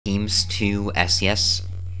themes to SCS.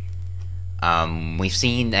 We've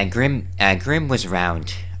seen Grim was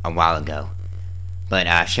around a while ago,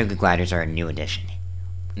 but Sugar Gliders are a new addition.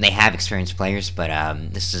 They have experienced players, but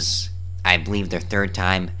this is, I believe, their third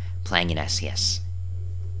time playing in SCS.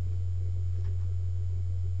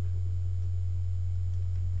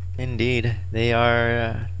 Indeed, they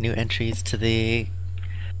are new entries to the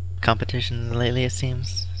competition lately, it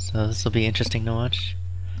seems. So this will be interesting to watch.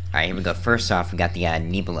 Alright, here we go. First off, we got the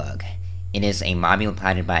Nibelung. It is a mobile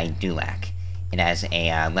piloted by Dulac. It has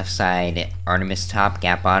a left side Artemis top,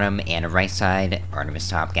 gap bottom, and a right side Artemis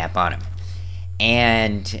top, gap bottom.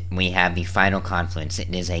 And we have the final confluence.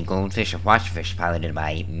 It is a goldfish or watchfish piloted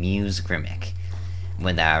by Muse Grimmick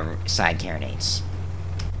with side carronades.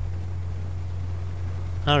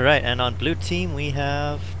 Alright, and on blue team we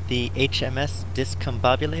have the HMS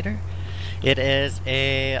Discombobulator. It is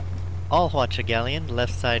a all-watcher galleon,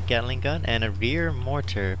 left side Gatling gun, and a rear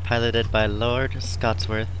mortar piloted by Lord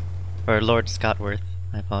Scottworth.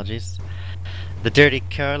 My apologies. The Dirty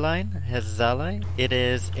Caroline has Zalai. It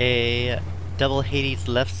is a double Hades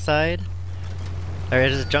left side, or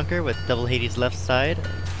it is a junker with double Hades left side,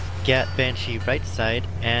 Gat Banshee right side,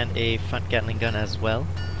 and a front Gatling gun as well,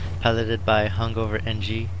 piloted by Hungover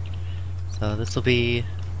NG. So this will be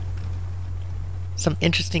some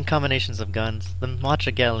interesting combinations of guns. The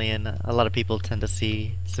Macha Galleon, a lot of people tend to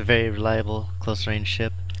see. It's a very reliable close-range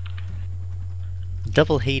ship.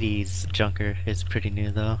 Double Hades junker is pretty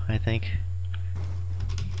new though, I think.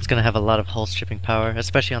 It's going to have a lot of hull stripping power,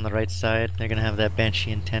 especially on the right side. They're going to have that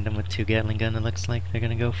Banshee in tandem with two Gatling gun, it looks like they're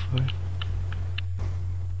going to go for.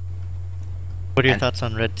 What are your thoughts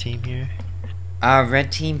on red team here?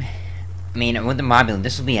 Red team, I mean, with the Mobile,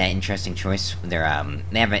 this will be an interesting choice. They're,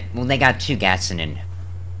 they got two Gatson and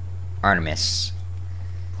Artemis.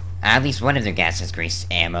 At least one of their Gats has grease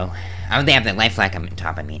ammo. They have the life flag on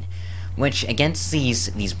top, I mean. Which, against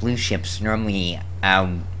these blue ships, normally,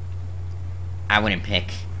 I wouldn't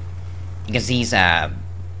pick. Because these, I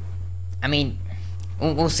mean,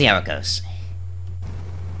 we'll see how it goes.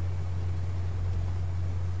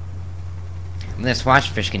 This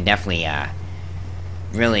watchfish can definitely,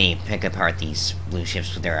 really pick apart these blue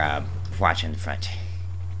ships with their, watch in the front.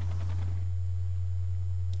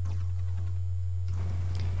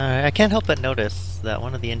 I can't help but notice that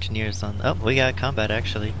one of the engineers on... Oh, we got combat,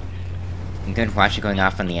 actually. Good watch going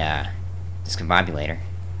off on the, discombobulator.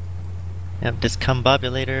 Yep,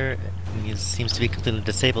 discombobulator seems to be completely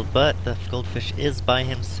disabled, but the goldfish is by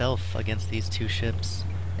himself against these two ships.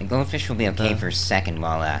 The goldfish will be okay for a second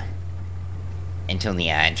while, until the,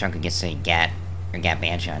 junker gets a Gat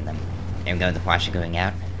Banshee on them. There we go, the watch going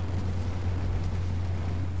out.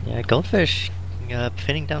 Yeah, goldfish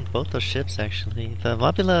pinning down both those ships, actually. The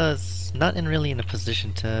Mobula is not really in a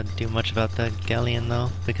position to do much about the galleon, though,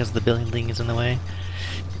 because the building is in the way.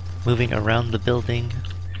 Moving around the building.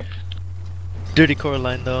 Dirty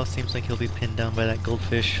Coraline, though, seems like he'll be pinned down by that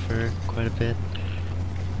goldfish for quite a bit.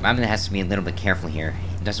 Mobula has to be a little bit careful here.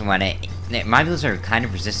 He doesn't want to... Mobulas are kind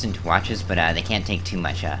of resistant to watches, but they can't take too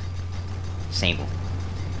much sable.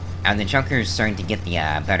 The junker is starting to get the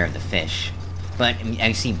better of the fish. But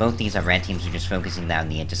I see both these red teams are just focusing down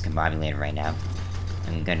the discombobulator right now.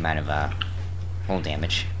 And a good amount of hull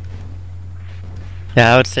damage.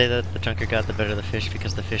 Yeah, I would say that the junker got the better of the fish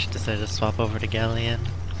because the fish decided to swap over to galleon.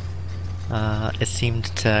 It seemed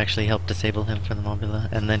to actually help disable him from the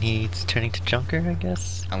Mobula, and then he's turning to junker, I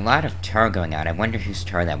guess? A lot of tar going out. I wonder whose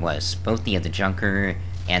tar that was. Both the junker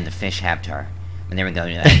and the fish have tar. And there we go,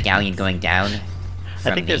 galleon going down.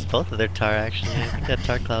 I think there's both of their tar, actually. I think that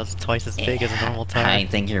tar cloud's twice as big as a normal tar. I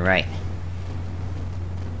think you're right.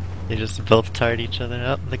 They just both tarred each other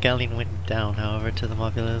up. The galleon went down, however, to the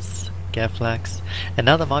Mobula's Gaflax. And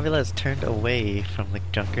now the Mobula is turned away from the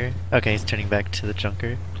junker. Okay, he's turning back to the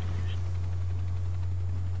junker.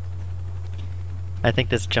 I think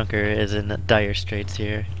this junker is in dire straits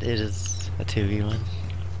here. It is a 2v1.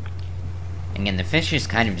 Again, the fish is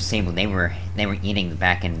kind of disabled. They were eating the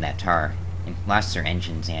back end of that tar and lost their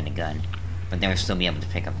engines and a gun, but they will still be able to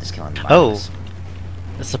pick up this kill on the Mobulas.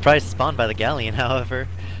 Oh! A surprise spawn by the galleon, however,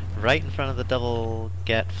 right in front of the double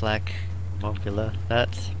Gat Flak Mobula.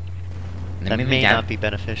 That may not be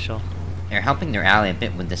beneficial. They're helping their ally a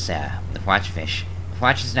bit with this the watchfish. The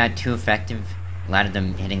watch is not too effective. A lot of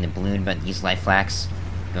them hitting the balloon, but these life flaks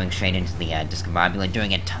going straight into the discombobulator,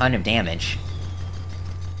 doing a ton of damage.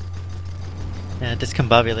 Yeah,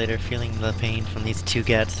 discombobulator feeling the pain from these two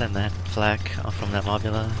Gats and that flak from that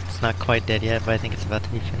Mobula. It's not quite dead yet, but I think it's about to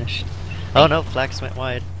be finished. Oh no, flaks went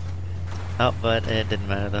wide. Oh, but it didn't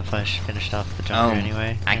matter, the flash finished off the junker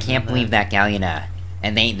anyway. I can't believe that galleon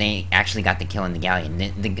And they actually got the kill on the galleon.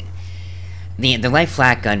 The light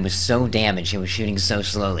flak gun was so damaged, it was shooting so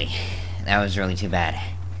slowly. That was really too bad.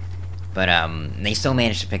 But, they still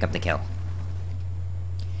managed to pick up the kill.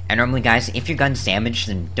 And normally, guys, if your gun's damaged,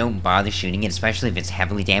 then don't bother shooting it, especially if it's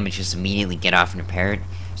heavily damaged. Just immediately get off and repair it,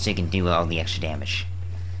 so you can do all the extra damage.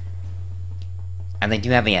 And they do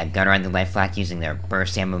have a gunner on the light flak using their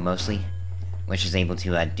burst ammo mostly, which is able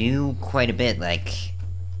to do quite a bit, like,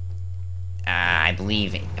 I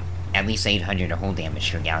believe, at least 800 hull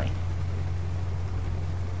damage to a galleon.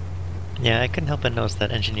 Yeah, I couldn't help but notice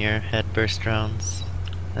that engineer had burst rounds,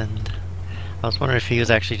 and I was wondering if he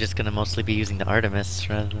was actually just going to mostly be using the Artemis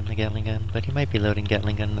rather than the Gatling gun, but he might be loading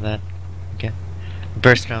Gatling gun into that. Okay.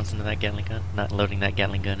 Burst rounds into that Gatling gun, not loading that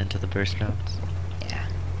Gatling gun into the burst rounds. Yeah.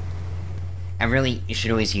 And really, you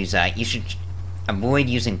should always use, you should avoid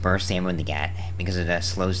using burst ammo in the Gat, because it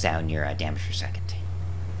slows down your damage per second.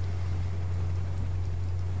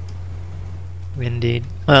 Indeed.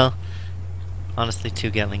 Well, honestly,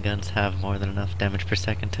 2 Gatling guns have more than enough damage per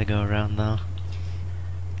second to go around, though.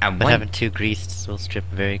 But having 2 greased will strip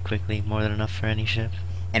very quickly, more than enough for any ship.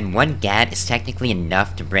 And 1 Gat is technically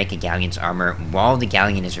enough to break a galleon's armor while the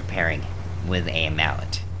galleon is repairing with a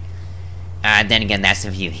mallet. Then again, that's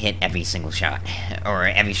if you hit every single shot, or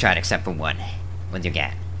every shot except for 1, with your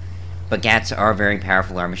Gat. But Gats are very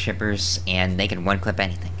powerful armor shippers, and they can one-clip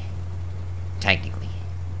anything. Technically.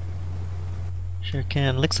 Sure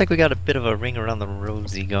can. Looks like we got a bit of a ring around the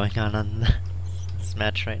rosy going on this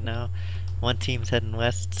match right now. One team's heading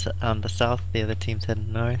west on the south, the other team's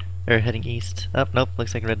heading north, or heading east. Oh, nope,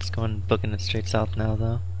 looks like Red's booking it straight south now,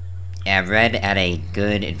 though. Yeah, Red at a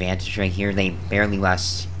good advantage right here. They barely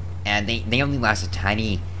lost, they only lost a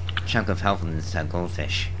tiny chunk of health in this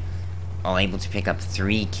goldfish, all able to pick up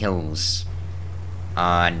 3 kills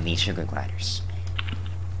on the sugar gliders.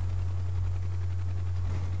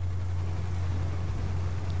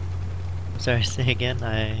 Sorry, say again.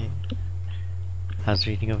 I was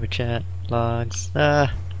reading over chat logs. I'm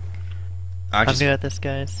new at this,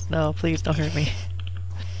 guys. No, please don't hurt me.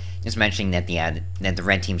 Just mentioning that the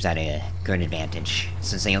red team's at a good advantage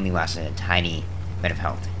since they only lost a tiny bit of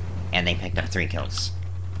health, and they picked up 3 kills.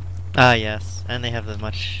 Ah, yes, and they have the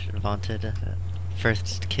much vaunted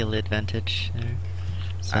first kill advantage there.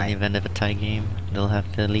 So in the event of a tie game, they'll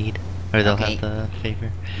have the lead. Or they'll have the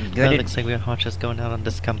favor. Good. Looks like we have Hotch's going out on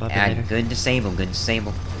discombobulator. Good disable, good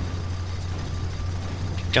disable.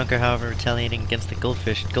 Junker, however, retaliating against the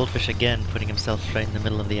goldfish. Goldfish again putting himself right in the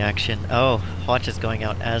middle of the action. Oh, Hotch is going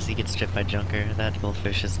out as he gets stripped by Junker. That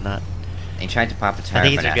goldfish is not... They tried to pop a tire, I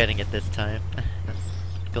think he's regretting it this time.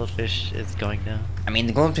 Goldfish is going down. I mean,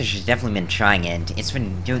 the goldfish has definitely been trying, and it's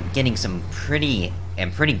been getting some pretty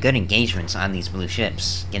good engagements on these blue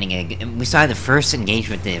ships. We saw the first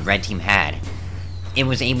engagement the red team had. It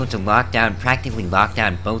was able to practically lock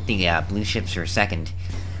down both the blue ships for a second,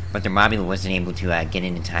 but their mobula wasn't able to get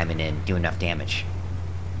in time and do enough damage.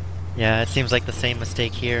 Yeah, it seems like the same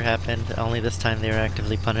mistake here happened, only this time they were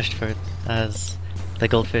actively punished for it, as the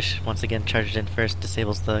goldfish once again charged in first,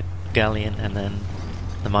 disables the galleon, and then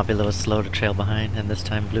the mobula was slow to trail behind, and this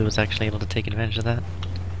time blue was actually able to take advantage of that.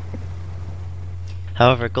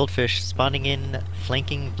 However, goldfish spawning in,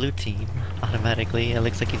 flanking blue team automatically. It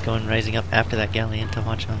looks like he's rising up after that galleon to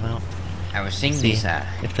watch him out. I was seeing these,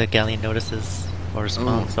 if the galleon notices or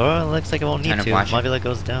responds. Or it looks like it won't need to. Mobula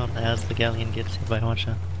goes down as the galleon gets hit by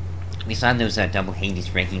Hwacha. We saw those double Hades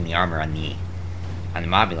breaking the armor on the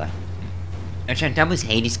mobula. Double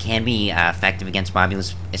Hades can be effective against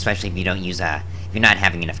mobulas, especially if you don't use if you're not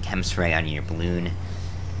having enough chem spray on your balloon.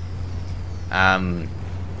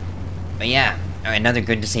 But yeah, another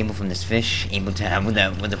good disable from this fish, able to with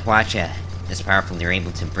the Hwacha this powerful, they're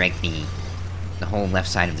able to break the whole left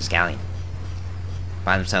side of this galleon.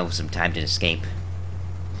 Buy themselves some time to escape.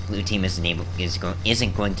 Blue team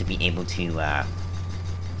isn't going to be able to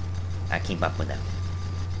keep up with them.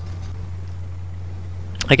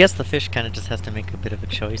 I guess the fish kind of just has to make a bit of a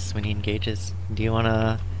choice when he engages. Do you want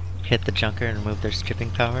to hit the junker and remove their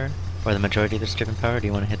stripping power, or the majority of their stripping power? Do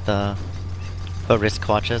you want to hit but risk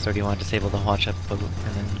Hwachas, or do you want to disable the Hwacha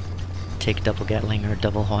and then take double Gatling or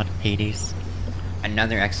double Hades?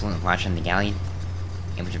 Another excellent Hwacha on the galleon,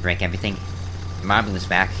 able to break everything. The mobula's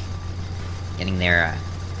back, getting their.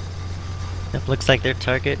 It looks like their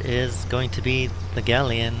target is going to be the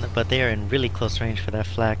galleon, but they are in really close range for that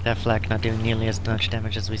flak. That flak not doing nearly as much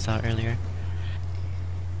damage as we saw earlier.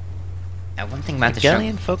 One thing about the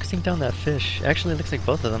galleon focusing down that fish. Actually, it looks like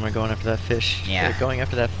both of them are going after that fish. Yeah. They're going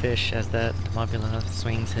after that fish as that mobula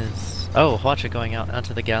swings his... Oh, Hwacha going out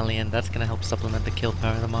onto the galleon. That's going to help supplement the kill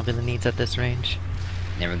power the mobula needs at this range.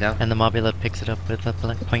 There we go. And the Mobula picks it up with a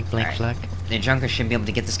point-blank flag. The Junker should be able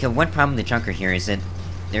to get this kill. One problem with the Junker here is that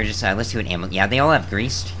they're just, let's see what ammo... Yeah, they all have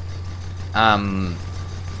greased. But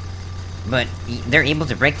they're able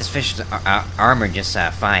to break this fish's armor just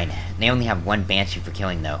fine. They only have one Banshee for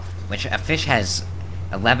killing, though. Which, a fish has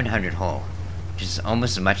 1100 hull, which is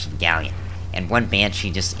almost as much as the Galleon. And one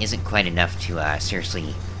Banshee just isn't quite enough to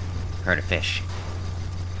seriously hurt a fish.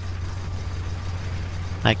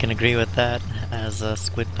 I can agree with that, as a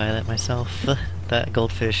squid pilot myself. That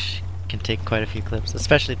goldfish can take quite a few clips,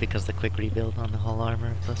 especially because the quick rebuild on the hull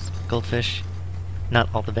armor of this goldfish. Not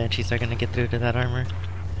all the Banshees are going to get through to that armor.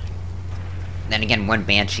 Then again, one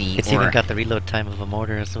Banshee It's even got the reload time of a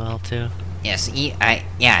mortar as well, too. Yes,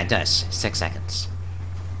 yeah, it does. 6 seconds.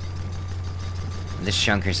 This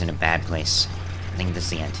Junker's in a bad place. I think this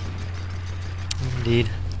is the end. Indeed.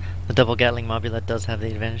 The double Gatling Mobula does have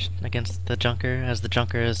the advantage against the Junker, as the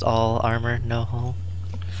Junker is all armor, no hull.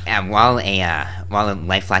 While a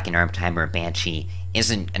lifelike and arm timer Banshee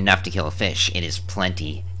isn't enough to kill a fish, it is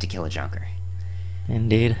plenty to kill a Junker.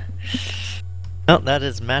 Indeed. Well, that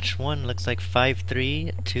is match 1. Looks like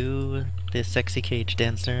 5-3 to the Sexy Cage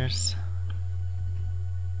Dancers.